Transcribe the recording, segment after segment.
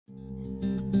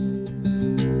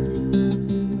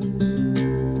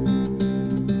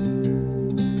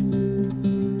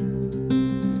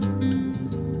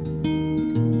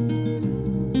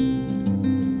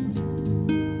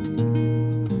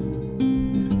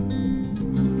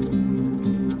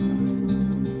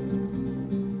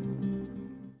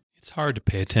hard to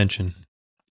pay attention.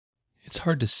 It's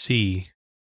hard to see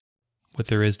what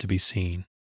there is to be seen.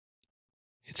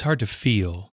 It's hard to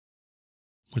feel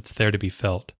what's there to be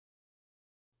felt,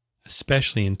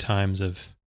 especially in times of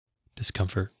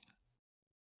discomfort.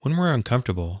 When we're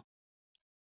uncomfortable,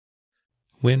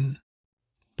 when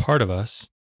part of us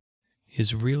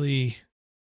is really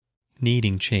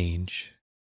needing change,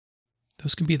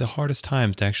 those can be the hardest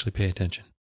times to actually pay attention.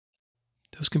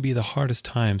 Those can be the hardest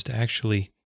times to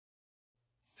actually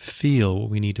feel what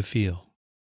we need to feel.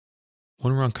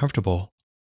 When we're uncomfortable,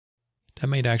 that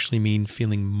might actually mean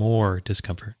feeling more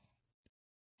discomfort.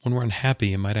 When we're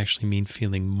unhappy, it might actually mean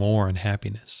feeling more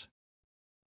unhappiness.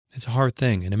 It's a hard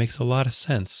thing, and it makes a lot of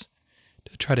sense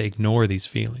to try to ignore these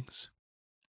feelings,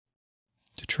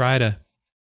 to try to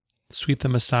sweep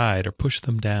them aside or push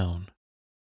them down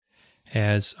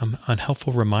as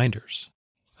unhelpful reminders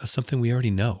of something we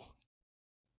already know,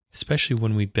 especially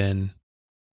when we've been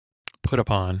put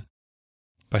upon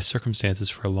by circumstances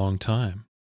for a long time.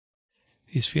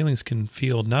 These feelings can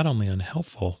feel not only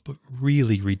unhelpful, but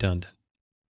really redundant.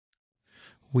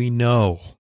 We know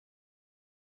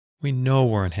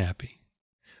we're unhappy.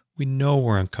 We know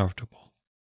we're uncomfortable.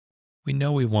 We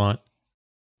know we want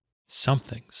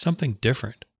something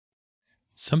different,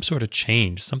 some sort of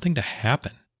change, something to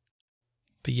happen.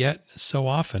 But yet, so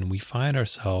often we find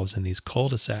ourselves in these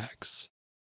cul-de-sacs,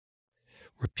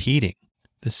 repeating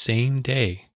the same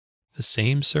day, the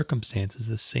same circumstances,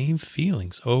 the same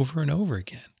feelings over and over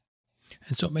again.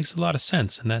 And so it makes a lot of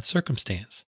sense in that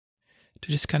circumstance to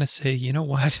just kind of say, you know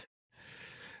what?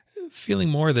 Feeling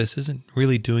more of this isn't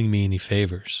really doing me any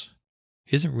favors,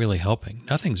 isn't really helping.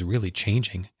 Nothing's really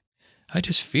changing. I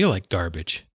just feel like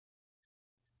garbage.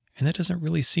 And that doesn't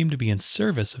really seem to be in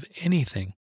service of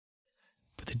anything.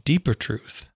 But the deeper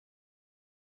truth,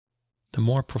 the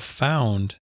more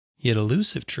profound yet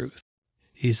elusive truth,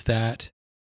 is that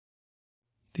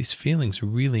these feelings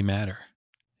really matter.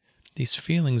 These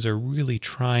feelings are really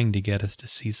trying to get us to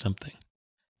see something,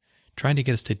 trying to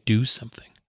get us to do something,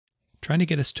 trying to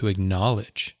get us to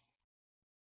acknowledge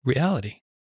reality,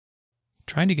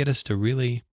 trying to get us to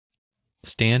really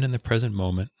stand in the present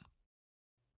moment,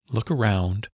 look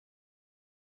around,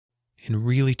 and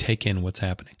really take in what's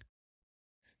happening,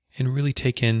 and really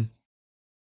take in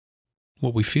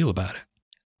what we feel about it.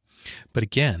 But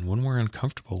again, when we're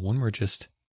uncomfortable, when we're just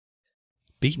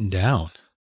beaten down,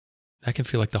 that can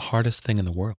feel like the hardest thing in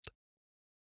the world.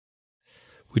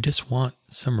 We just want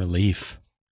some relief.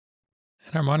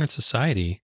 And our modern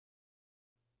society,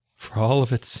 for all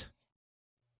of its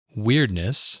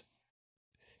weirdness,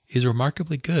 is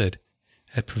remarkably good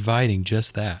at providing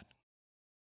just that,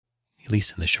 at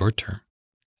least in the short term.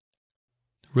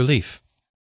 Relief.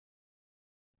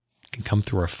 It can come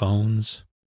through our phones.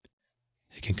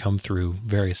 It can come through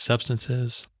various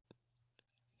substances.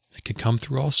 It can come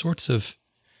through all sorts of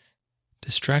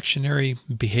distractionary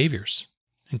behaviors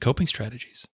and coping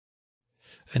strategies.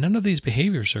 And none of these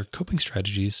behaviors or coping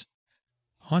strategies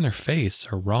on their face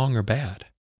are wrong or bad.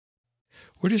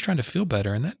 We're just trying to feel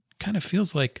better, and that kind of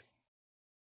feels like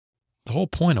the whole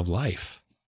point of life,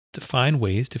 to find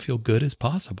ways to feel good as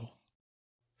possible.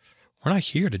 We're not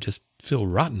here to just feel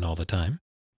rotten all the time.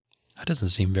 That doesn't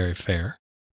seem very fair.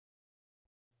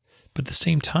 But at the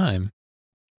same time,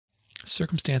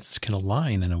 circumstances can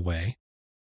align in a way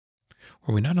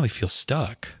where we not only feel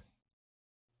stuck,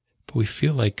 but we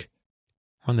feel like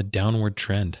we're on the downward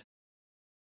trend.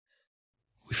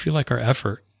 We feel like our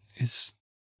effort is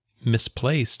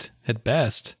misplaced at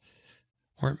best,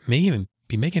 or it may even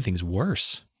be making things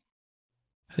worse.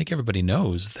 I think everybody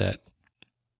knows that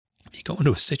if you go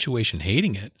into a situation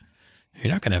hating it,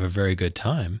 you're not going to have a very good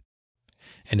time.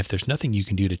 And if there's nothing you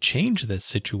can do to change that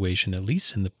situation, at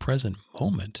least in the present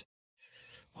moment,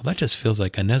 well, that just feels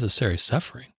like unnecessary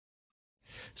suffering.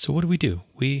 So what do?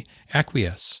 We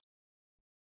acquiesce.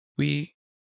 We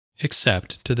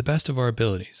accept to the best of our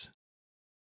abilities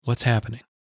what's happening.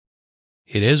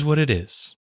 It is what it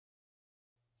is.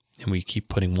 And we keep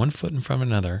putting one foot in front of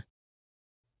another,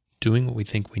 doing what we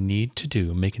think we need to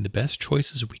do, making the best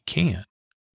choices we can.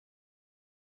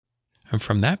 And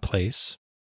from that place,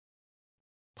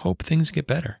 hope things get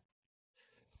better.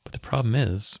 But the problem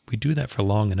is, we do that for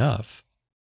long enough,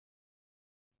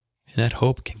 and that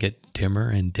hope can get dimmer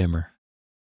and dimmer.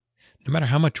 No matter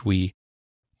how much we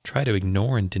try to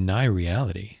ignore and deny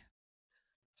reality,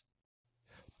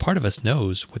 part of us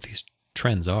knows what these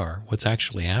trends are, what's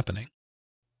actually happening.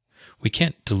 We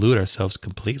can't delude ourselves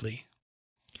completely.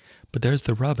 But there's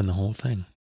the rub in the whole thing.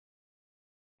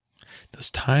 Those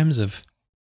times of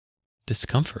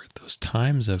discomfort, those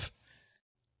times of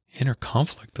inner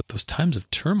conflict, those times of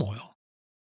turmoil,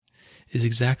 is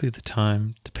exactly the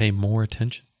time to pay more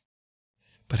attention.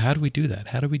 But how do we do that?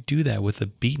 How do we do that with a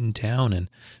beaten down and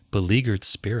beleaguered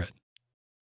spirit?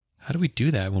 How do we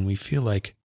do that when we feel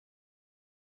like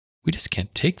we just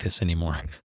can't take this anymore?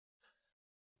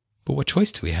 But what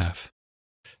choice do we have?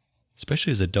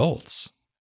 Especially as adults,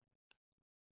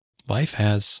 life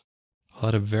has a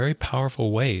lot of very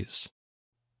powerful ways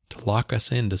to lock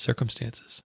us into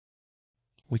circumstances.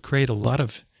 We create a lot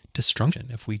of destruction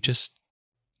if we just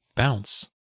bounce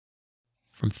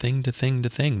from thing to thing to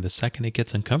thing the second it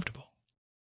gets uncomfortable.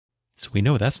 So we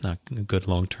know that's not a good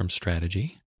long-term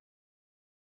strategy.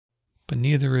 But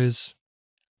neither is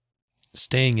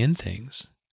staying in things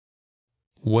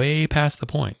way past the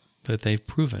point that they've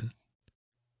proven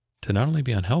to not only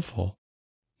be unhelpful,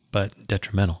 but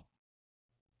detrimental.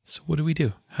 So what do we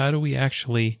do? How do we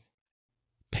actually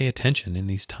pay attention in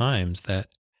these times that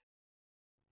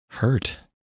hurt,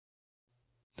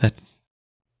 that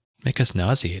make us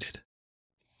nauseated,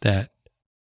 that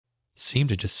seem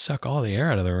to just suck all the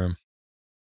air out of the room?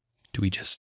 Do we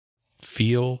just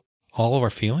feel all of our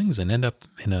feelings and end up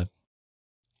in a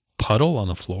puddle on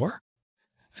the floor?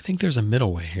 I think there's a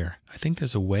middle way here. I think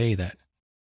there's a way that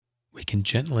we can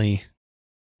gently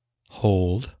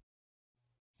hold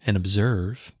and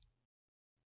observe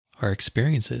our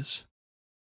experiences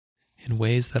in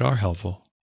ways that are helpful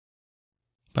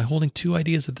by holding two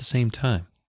ideas at the same time.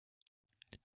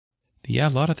 Yeah, a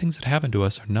lot of things that happen to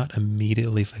us are not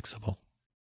immediately fixable.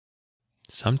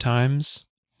 Sometimes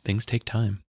things take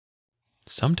time.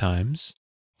 Sometimes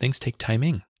things take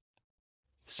timing.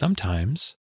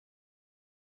 Sometimes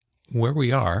where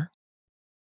we are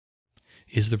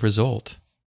is the result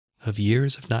of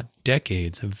years, if not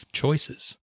decades, of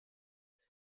choices.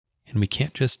 And we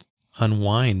can't just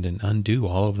unwind and undo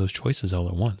all of those choices all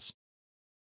at once.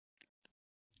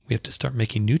 We have to start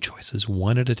making new choices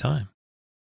one at a time.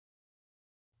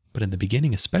 But in the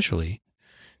beginning especially,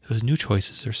 those new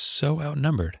choices are so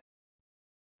outnumbered,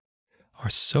 are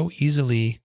so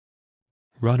easily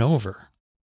run over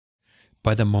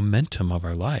by the momentum of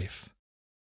our life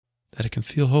that it can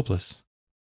feel hopeless.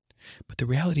 But the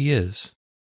reality is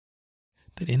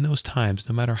that in those times,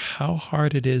 no matter how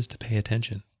hard it is to pay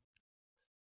attention,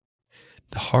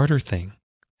 the harder thing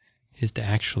is to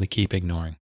actually keep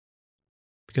ignoring.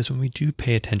 Because when we do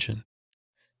pay attention,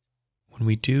 when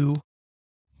we do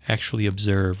actually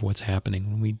observe what's happening,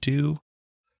 when we do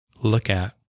look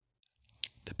at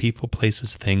the people,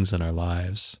 places, things in our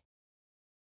lives,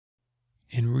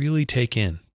 and really take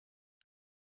in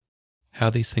how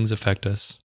these things affect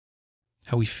us,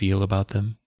 how we feel about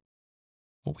them,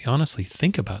 what we honestly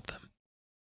think about them,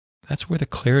 that's where the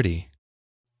clarity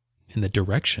and the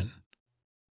direction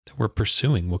that we're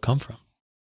pursuing will come from.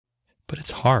 But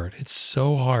it's hard. It's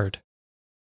so hard,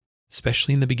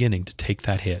 especially in the beginning, to take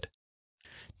that hit,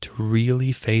 to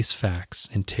really face facts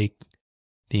and take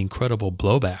the incredible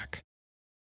blowback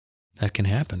that can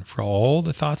happen for all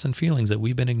the thoughts and feelings that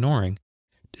we've been ignoring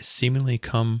to seemingly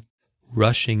come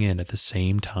rushing in at the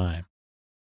same time.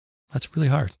 That's really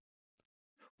hard.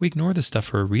 We ignore this stuff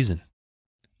for a reason.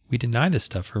 We deny this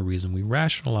stuff for a reason. We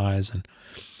rationalize and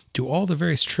do all the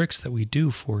various tricks that we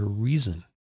do for a reason.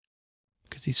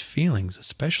 Because these feelings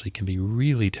especially can be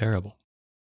really terrible.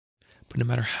 But no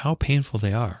matter how painful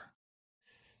they are,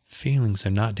 feelings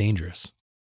are not dangerous.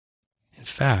 In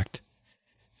fact,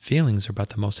 feelings are about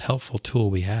the most helpful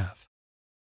tool we have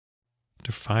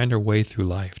to find our way through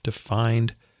life, to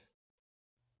find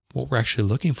what we're actually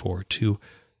looking for, to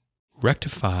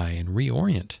rectify and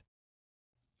reorient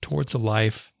towards a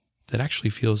life that actually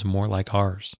feels more like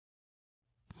ours,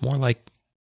 more like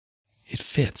it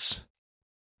fits.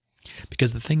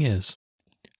 Because the thing is,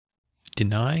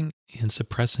 denying and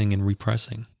suppressing and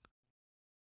repressing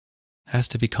has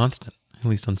to be constant, at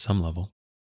least on some level.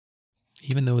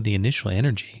 Even though the initial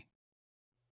energy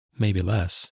may be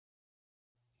less,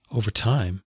 over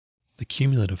time, the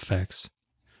cumulative effects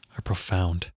are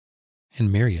profound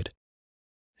and myriad.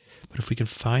 But if we can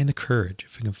find the courage,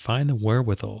 if we can find the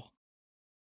wherewithal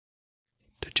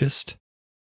to just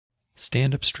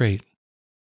stand up straight,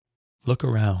 look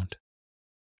around,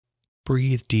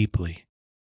 breathe deeply,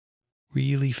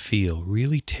 really feel,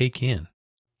 really take in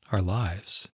our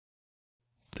lives,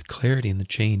 the clarity and the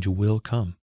change will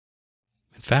come.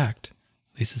 In fact,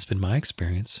 at least it's been my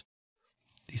experience,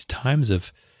 these times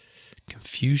of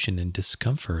confusion and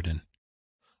discomfort and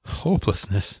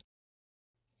hopelessness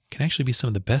can actually be some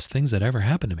of the best things that ever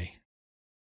happened to me.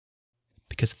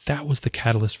 Because that was the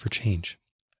catalyst for change.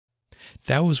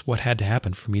 That was what had to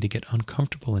happen for me to get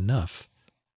uncomfortable enough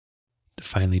to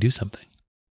finally do something.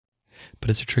 But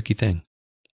it's a tricky thing.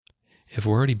 If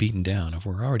we're already beaten down, if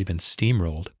we're already been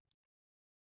steamrolled,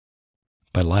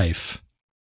 by life,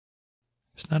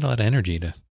 there's not a lot of energy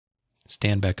to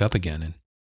stand back up again and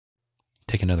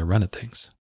take another run at things.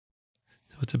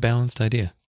 So it's a balanced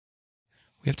idea.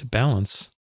 We have to balance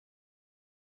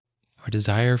our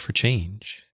desire for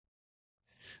change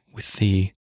with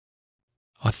the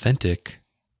authentic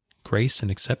grace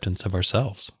and acceptance of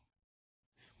ourselves.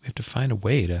 We have to find a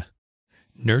way to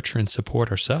nurture and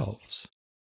support ourselves.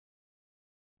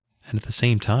 And at the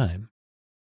same time,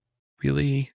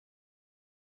 really,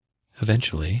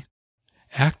 eventually,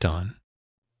 act on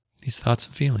these thoughts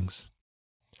and feelings.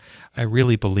 I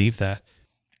really believe that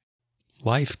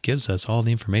life gives us all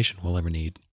the information we'll ever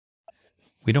need.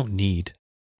 We don't need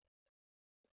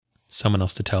someone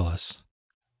else to tell us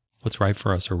what's right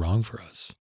for us or wrong for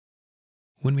us.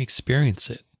 When we experience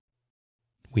it,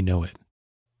 we know it.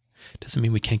 Doesn't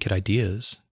mean we can't get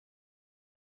ideas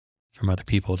from other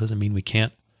people. It doesn't mean we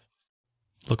can't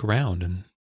look around and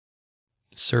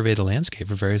survey the landscape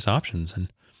for various options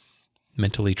and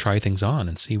mentally try things on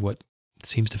and see what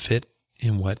seems to fit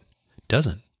and what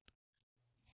doesn't.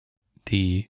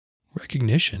 The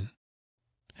recognition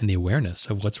and the awareness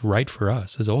of what's right for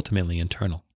us is ultimately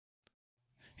internal.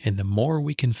 And the more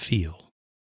we can feel,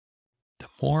 the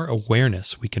more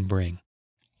awareness we can bring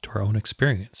to our own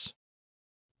experience,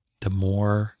 the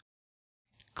more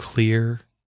clear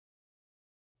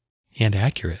and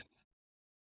accurate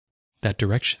that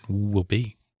direction will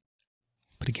be.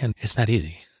 But again, it's not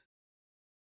easy.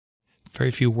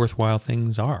 Very few worthwhile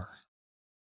things are.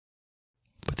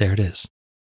 But there it is.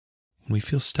 When we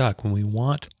feel stuck, when we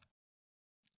want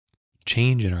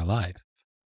change in our life,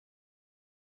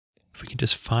 if we can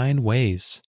just find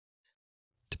ways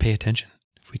to pay attention,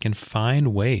 if we can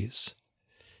find ways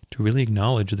to really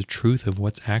acknowledge the truth of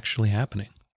what's actually happening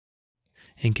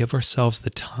and give ourselves the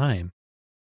time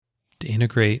to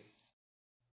integrate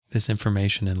this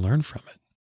information and learn from it,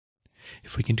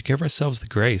 if we can give ourselves the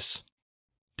grace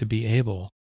to be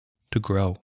able to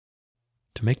grow,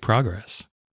 to make progress,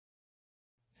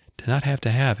 to not have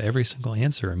to have every single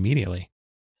answer immediately,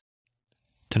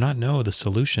 to not know the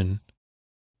solution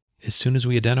as soon as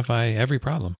we identify every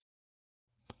problem.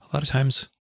 A lot of times,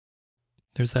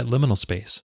 there's that liminal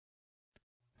space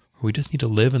where we just need to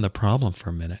live in the problem for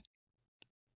a minute.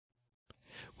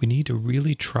 We need to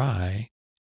really try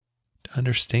to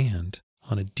understand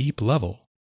on a deep level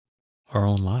our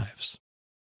own lives.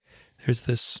 There's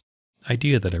this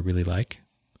idea that I really like.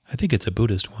 I think it's a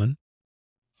Buddhist one,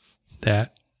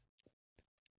 that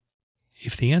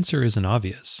if the answer isn't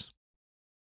obvious,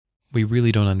 we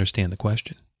really don't understand the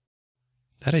question.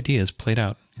 That idea is played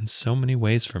out in so many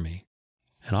ways for me,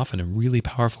 and often in really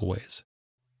powerful ways.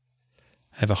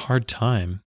 I have a hard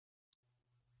time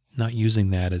not using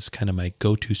that as kind of my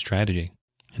go-to strategy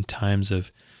in times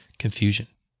of confusion,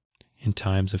 in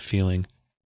times of feeling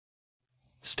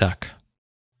stuck.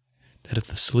 That if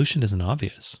the solution isn't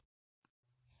obvious,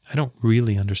 I don't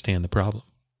really understand the problem.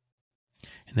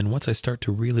 And then once I start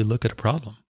to really look at a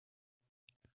problem,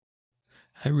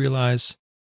 I realize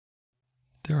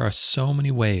there are so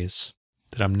many ways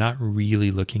that I'm not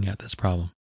really looking at this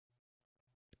problem.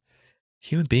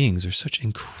 Human beings are such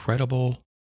incredible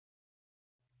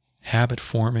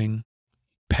habit-forming,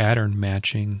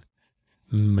 pattern-matching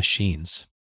machines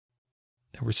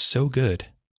that we're so good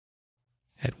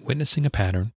at witnessing a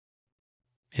pattern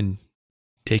and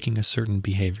taking a certain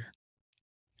behavior.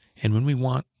 And when we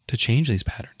want to change these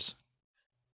patterns,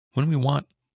 when we want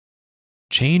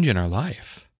change in our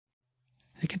life,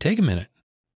 it can take a minute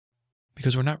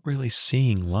because we're not really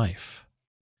seeing life.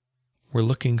 We're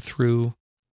looking through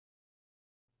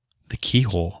the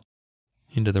keyhole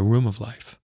into the room of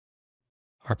life.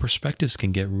 Our perspectives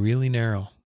can get really narrow,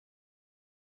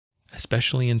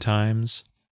 especially in times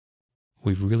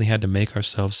we've really had to make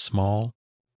ourselves small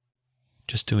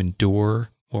just to endure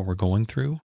what we're going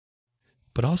through,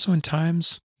 but also in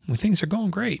times when things are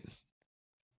going great.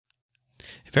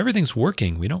 If everything's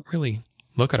working, we don't really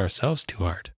look at ourselves too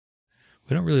hard.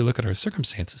 We don't really look at our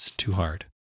circumstances too hard.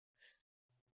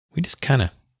 We just kind of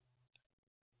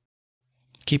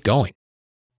keep going,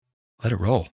 let it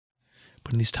roll.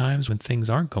 But in these times when things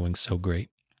aren't going so great,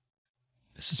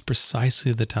 this is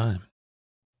precisely the time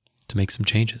to make some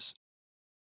changes.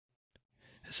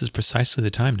 This is precisely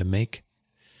the time to make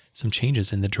some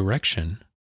changes in the direction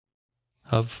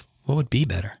of what would be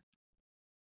better,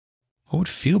 what would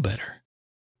feel better,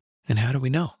 and how do we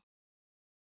know?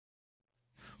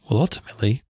 Well,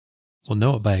 ultimately, we'll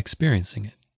know it by experiencing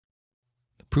it.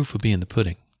 The proof will be in the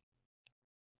pudding.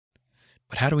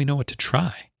 But how do we know what to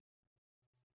try?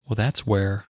 Well, that's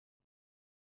where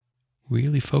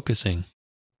really focusing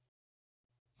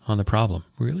on the problem,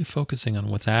 really focusing on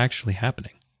what's actually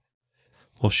happening,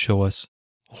 will show us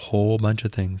a whole bunch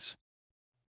of things,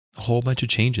 a whole bunch of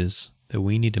changes that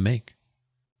we need to make.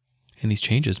 And these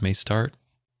changes may start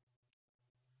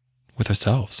with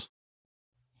ourselves.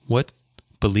 What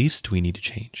beliefs do we need to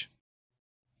change?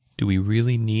 Do we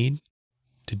really need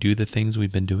to do the things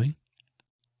we've been doing?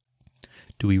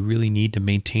 Do we really need to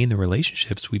maintain the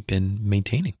relationships we've been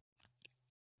maintaining?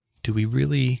 Do we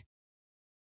really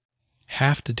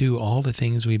have to do all the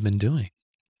things we've been doing?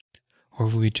 Or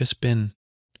have we just been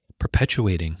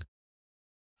perpetuating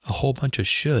a whole bunch of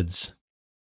shoulds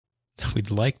that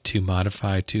we'd like to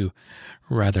modify to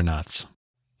rather nots?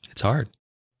 It's hard.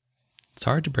 It's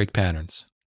hard to break patterns.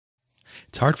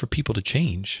 It's hard for people to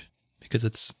change because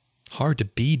it's hard to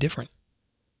be different.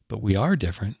 But we are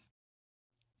different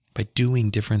by doing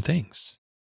different things.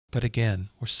 But again,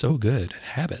 we're so good at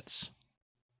habits.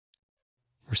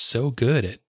 We're so good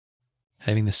at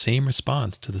having the same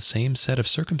response to the same set of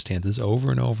circumstances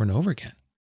over and over and over again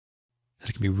that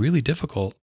it can be really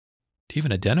difficult to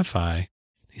even identify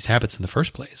these habits in the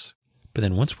first place. But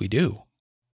then once we do,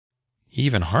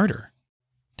 even harder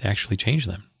to actually change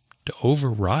them, to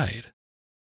override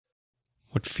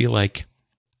what feel like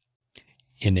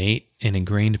innate and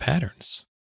ingrained patterns.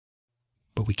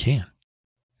 But we can.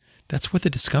 That's what the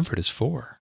discomfort is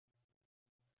for.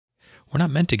 We're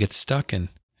not meant to get stuck in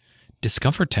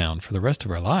discomfort town for the rest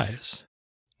of our lives.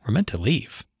 We're meant to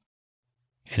leave.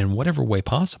 And in whatever way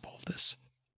possible, this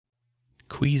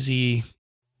queasy,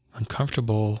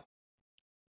 uncomfortable,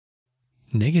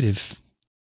 negative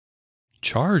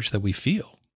charge that we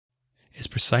feel is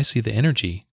precisely the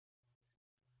energy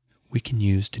we can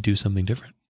use to do something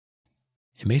different.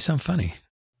 It may sound funny,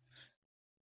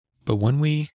 but when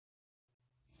we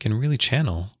can really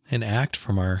channel and act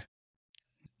from our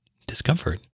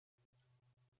discomfort,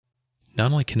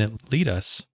 not only can it lead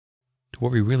us to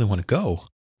where we really want to go,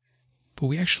 but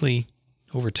we actually,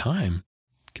 over time,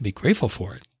 can be grateful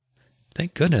for it.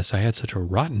 Thank goodness I had such a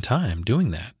rotten time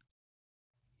doing that.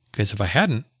 Because if I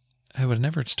hadn't, I would have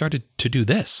never started to do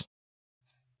this.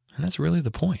 And that's really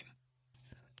the point.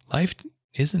 Life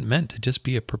isn't meant to just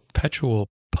be a perpetual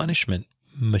punishment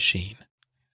machine.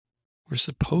 We're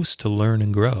supposed to learn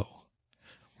and grow.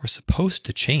 We're supposed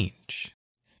to change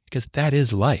because that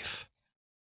is life.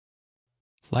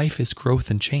 Life is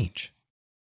growth and change.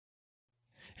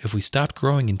 If we stopped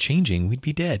growing and changing, we'd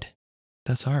be dead.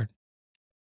 That's hard.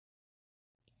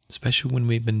 Especially when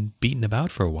we've been beaten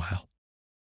about for a while.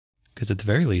 Because at the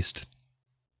very least,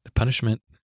 the punishment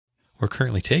we're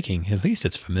currently taking, at least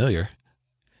it's familiar.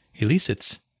 At least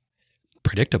it's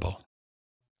predictable.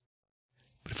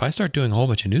 But if I start doing a whole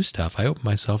bunch of new stuff, I open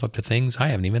myself up to things I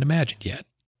haven't even imagined yet.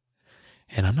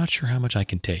 And I'm not sure how much I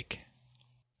can take.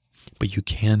 But you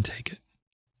can take it.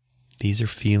 These are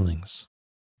feelings.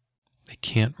 They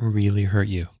can't really hurt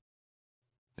you.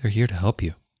 They're here to help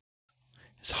you.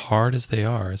 As hard as they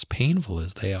are, as painful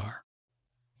as they are.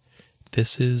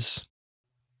 This is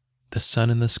the sun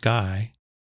in the sky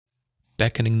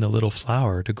beckoning the little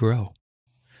flower to grow.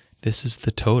 This is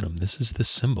the totem. This is the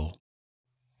symbol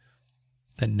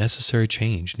that necessary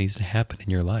change needs to happen in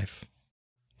your life.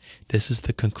 This is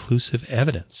the conclusive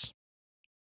evidence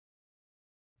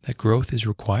that growth is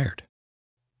required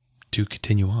to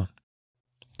continue on,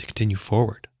 to continue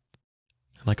forward.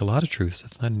 And like a lot of truths,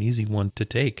 it's not an easy one to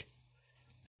take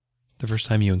the first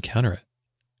time you encounter it.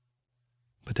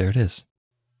 But there it is.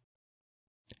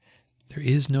 There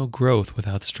is no growth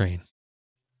without strain.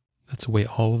 That's the way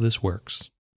all of this works.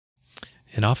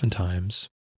 And oftentimes,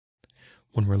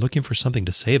 when we're looking for something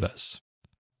to save us,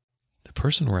 the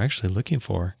person we're actually looking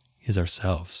for is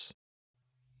ourselves.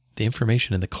 The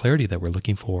information and the clarity that we're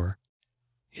looking for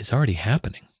is already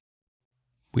happening.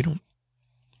 We don't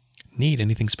need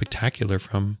anything spectacular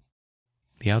from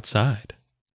the outside.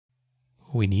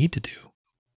 What we need to do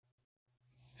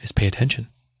is pay attention.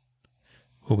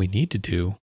 What we need to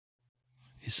do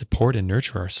is support and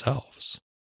nurture ourselves.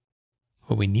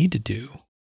 What we need to do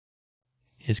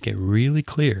is get really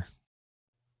clear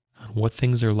on what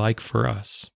things are like for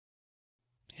us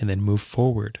and then move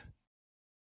forward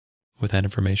with that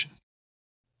information.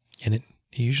 And it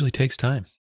usually takes time.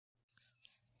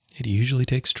 It usually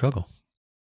takes struggle.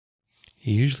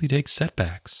 It usually takes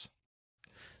setbacks.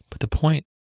 But the point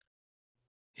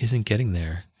isn't getting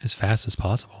there as fast as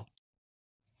possible.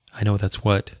 I know that's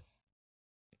what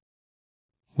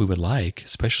we would like,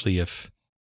 especially if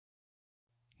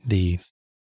the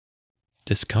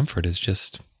discomfort is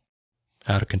just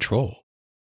out of control.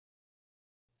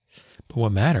 But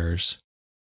what matters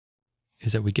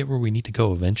is that we get where we need to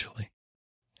go eventually.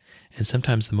 And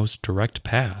sometimes the most direct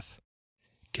path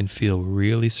can feel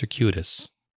really circuitous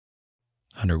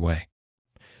underway.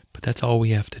 But that's all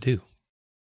we have to do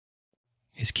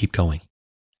is keep going.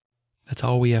 That's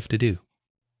all we have to do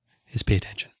is pay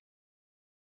attention.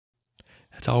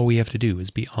 That's all we have to do is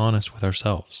be honest with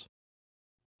ourselves,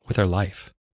 with our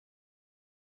life,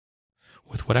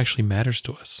 with what actually matters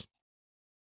to us,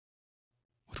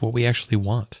 with what we actually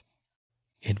want,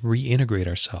 and reintegrate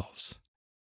ourselves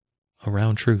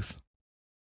around truth,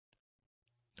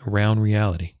 around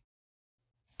reality.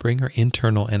 Bring our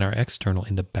internal and our external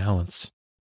into balance,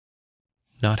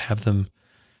 not have them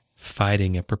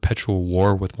fighting a perpetual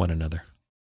war with one another.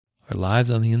 Our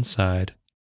lives on the inside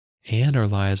and our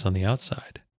lives on the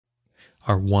outside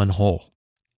are one whole.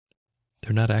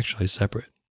 They're not actually separate.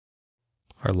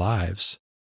 Our lives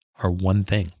are one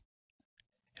thing,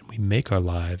 and we make our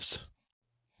lives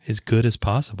as good as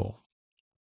possible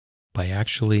by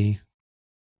actually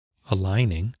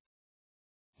aligning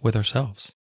with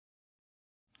ourselves,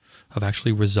 of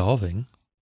actually resolving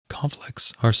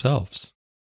conflicts ourselves,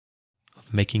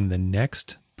 of making the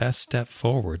next best step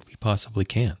forward we possibly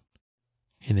can,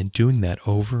 and then doing that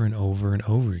over and over and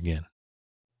over again.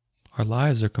 Our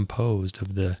lives are composed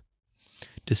of the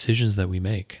decisions that we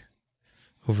make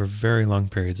over very long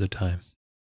periods of time.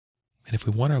 And if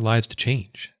we want our lives to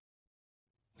change,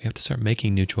 we have to start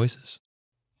making new choices.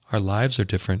 Our lives are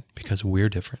different because we're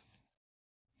different.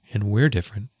 And we're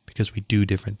different because we do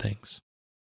different things.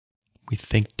 We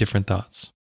think different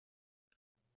thoughts.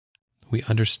 We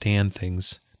understand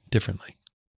things differently.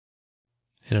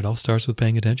 And it all starts with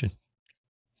paying attention.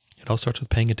 It all starts with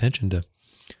paying attention to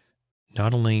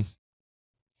not only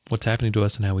what's happening to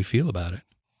us and how we feel about it,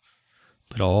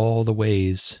 but all the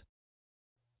ways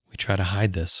we try to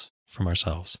hide this from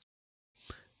ourselves.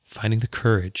 Finding the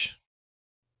courage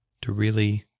to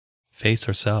really face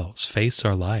ourselves, face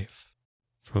our life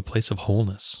from a place of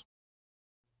wholeness,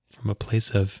 from a place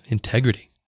of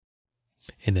integrity,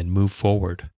 and then move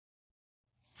forward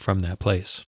from that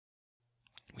place.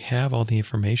 We have all the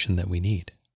information that we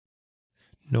need.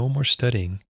 No more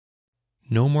studying,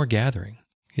 no more gathering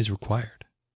is required.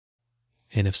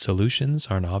 And if solutions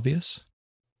aren't obvious,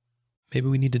 maybe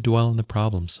we need to dwell on the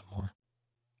problem some more.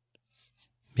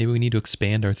 Maybe we need to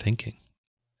expand our thinking.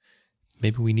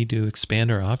 Maybe we need to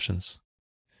expand our options.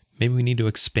 Maybe we need to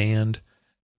expand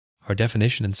our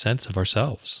definition and sense of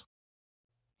ourselves,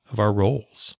 of our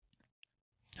roles,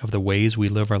 of the ways we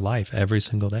live our life every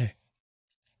single day.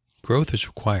 Growth is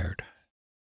required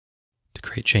to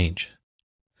create change.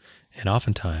 And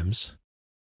oftentimes,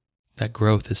 that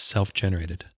growth is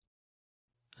self-generated.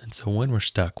 And so when we're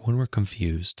stuck, when we're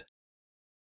confused,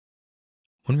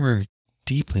 when we're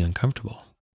deeply uncomfortable,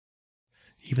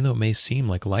 even though it may seem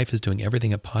like life is doing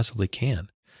everything it possibly can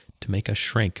to make us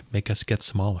shrink, make us get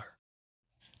smaller,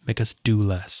 make us do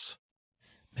less,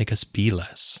 make us be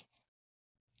less,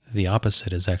 the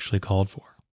opposite is actually called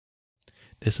for.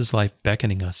 This is life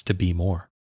beckoning us to be more.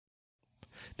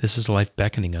 This is life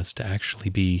beckoning us to actually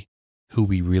be who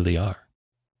we really are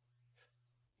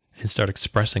and start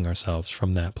expressing ourselves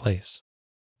from that place.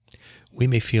 We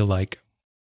may feel like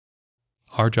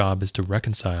our job is to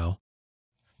reconcile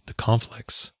the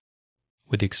conflicts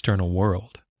with the external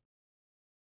world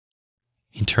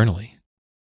internally.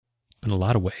 But in a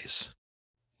lot of ways,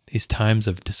 these times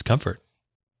of discomfort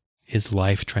is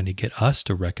life trying to get us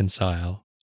to reconcile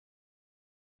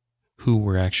who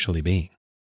we're actually being.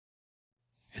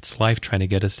 It's life trying to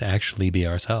get us to actually be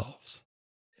ourselves.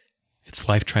 It's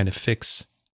life trying to fix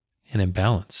an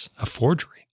imbalance, a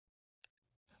forgery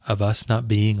of us not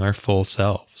being our full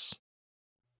selves.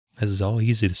 This is all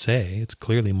easy to say. It's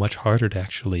clearly much harder to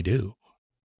actually do.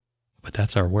 But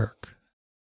that's our work.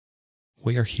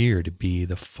 We are here to be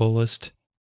the fullest,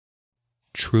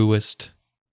 truest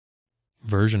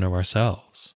version of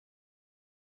ourselves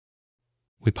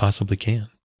we possibly can.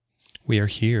 We are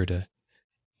here to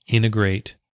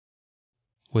integrate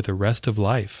with the rest of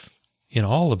life in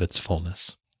all of its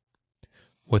fullness,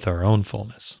 with our own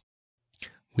fullness.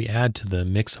 We add to the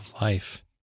mix of life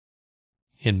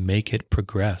and make it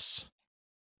progress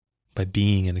by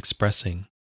being and expressing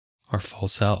our full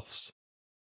selves.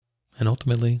 And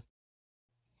ultimately,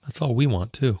 that's all we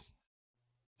want too.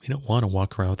 We don't want to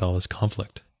walk around with all this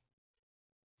conflict.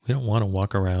 We don't want to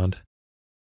walk around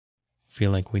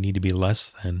feeling like we need to be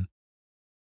less than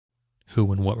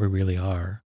who and what we really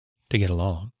are to get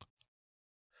along.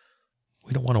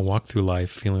 We don't want to walk through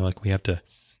life feeling like we have to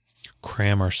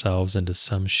cram ourselves into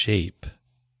some shape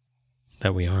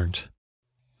that we aren't,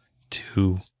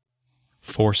 to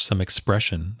force some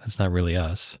expression that's not really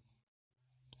us,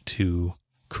 to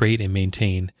create and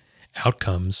maintain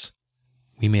outcomes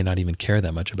we may not even care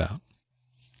that much about.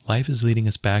 Life is leading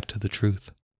us back to the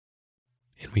truth.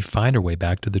 And we find our way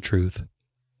back to the truth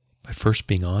by first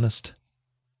being honest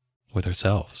with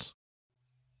ourselves,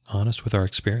 honest with our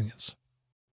experience,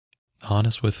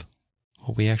 honest with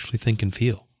what we actually think and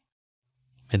feel,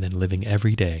 and then living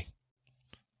every day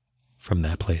from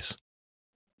that place.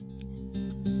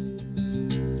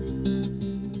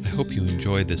 I hope you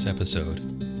enjoyed this episode.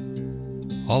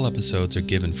 All episodes are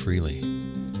given freely.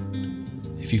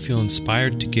 If you feel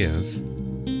inspired to give,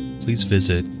 please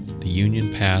visit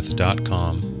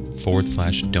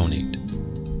theunionpath.com/donate.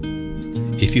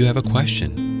 If you have a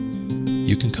question,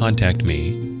 you can contact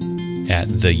me at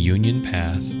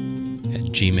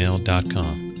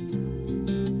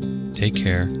theunionpath@gmail.com. Take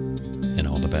care and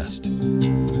all the best.